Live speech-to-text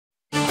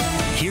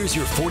here's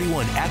your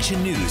 41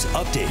 Action News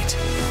update.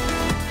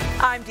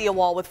 I'm Dia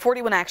Wall with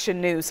 41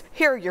 Action News.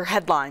 Here are your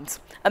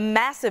headlines. A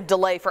massive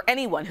delay for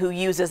anyone who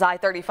uses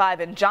I-35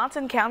 in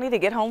Johnson County to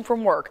get home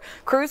from work.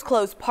 Crews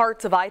closed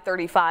parts of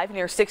I-35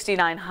 near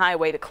 69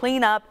 Highway to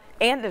clean up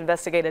and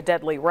investigate a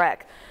deadly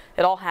wreck.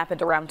 It all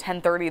happened around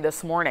 10:30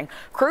 this morning.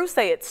 Crews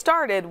say it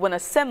started when a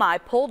semi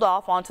pulled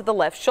off onto the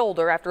left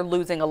shoulder after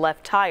losing a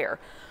left tire.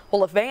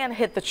 Well, a van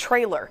hit the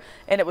trailer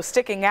and it was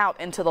sticking out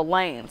into the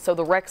lane, so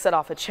the wreck set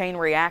off a chain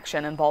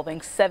reaction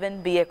involving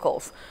 7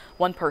 vehicles.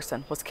 One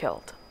person was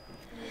killed.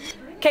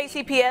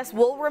 KCPS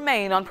will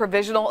remain on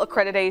provisional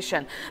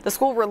accreditation. The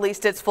school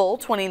released its full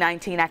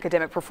 2019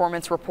 academic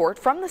performance report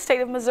from the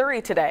state of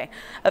Missouri today.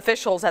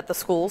 Officials at the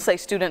school say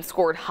students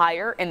scored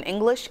higher in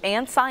English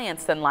and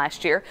science than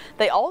last year.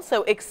 They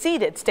also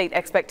exceeded state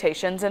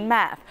expectations in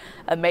math.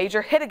 A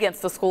major hit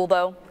against the school,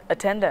 though,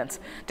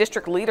 attendance.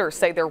 District leaders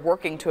say they're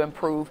working to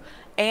improve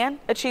and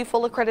achieve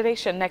full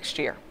accreditation next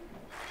year.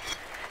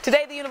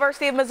 Today, the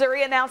University of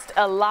Missouri announced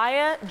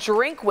Elijah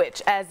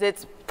Drinkwitz as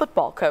its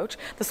football coach.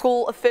 The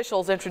school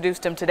officials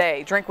introduced him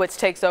today. Drinkwitz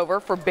takes over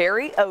for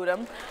Barry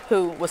Odom,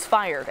 who was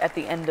fired at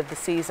the end of the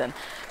season.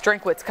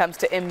 Drinkwitz comes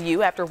to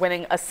MU after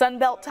winning a Sun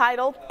Belt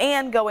title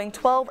and going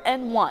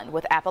 12-1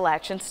 with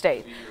Appalachian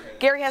State.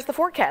 Gary has the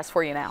forecast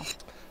for you now.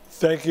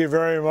 Thank you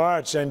very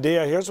much. And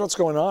Dia, here's what's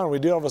going on. We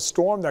do have a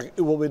storm that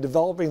will be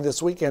developing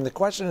this weekend. The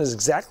question is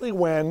exactly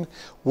when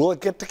will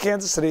it get to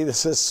Kansas City?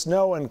 This is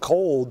snow and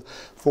cold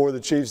for the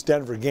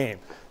Chiefs-Denver game.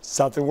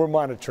 Something we're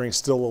monitoring,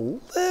 still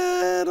a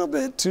little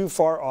bit too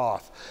far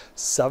off.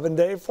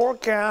 7-day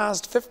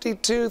forecast,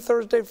 52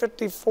 Thursday,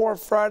 54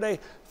 Friday,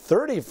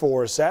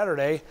 34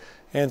 Saturday,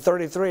 and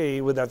 33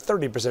 with that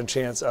 30%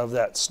 chance of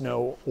that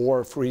snow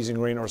or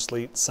freezing rain or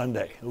sleet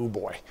Sunday. Oh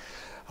boy.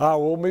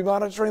 We'll be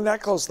monitoring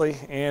that closely,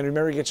 and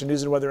remember to get your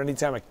news and weather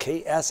anytime at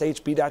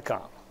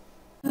KSHB.com.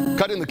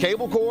 Cutting the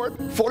cable cord?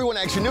 41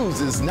 Action News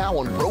is now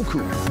on Roku.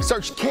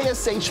 Search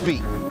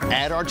KSHB,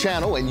 add our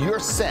channel, and you're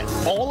set.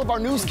 All of our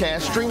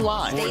newscasts stream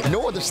live.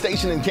 No other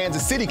station in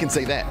Kansas City can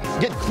say that.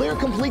 Get clear,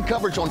 complete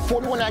coverage on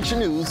 41 Action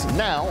News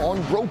now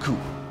on Roku.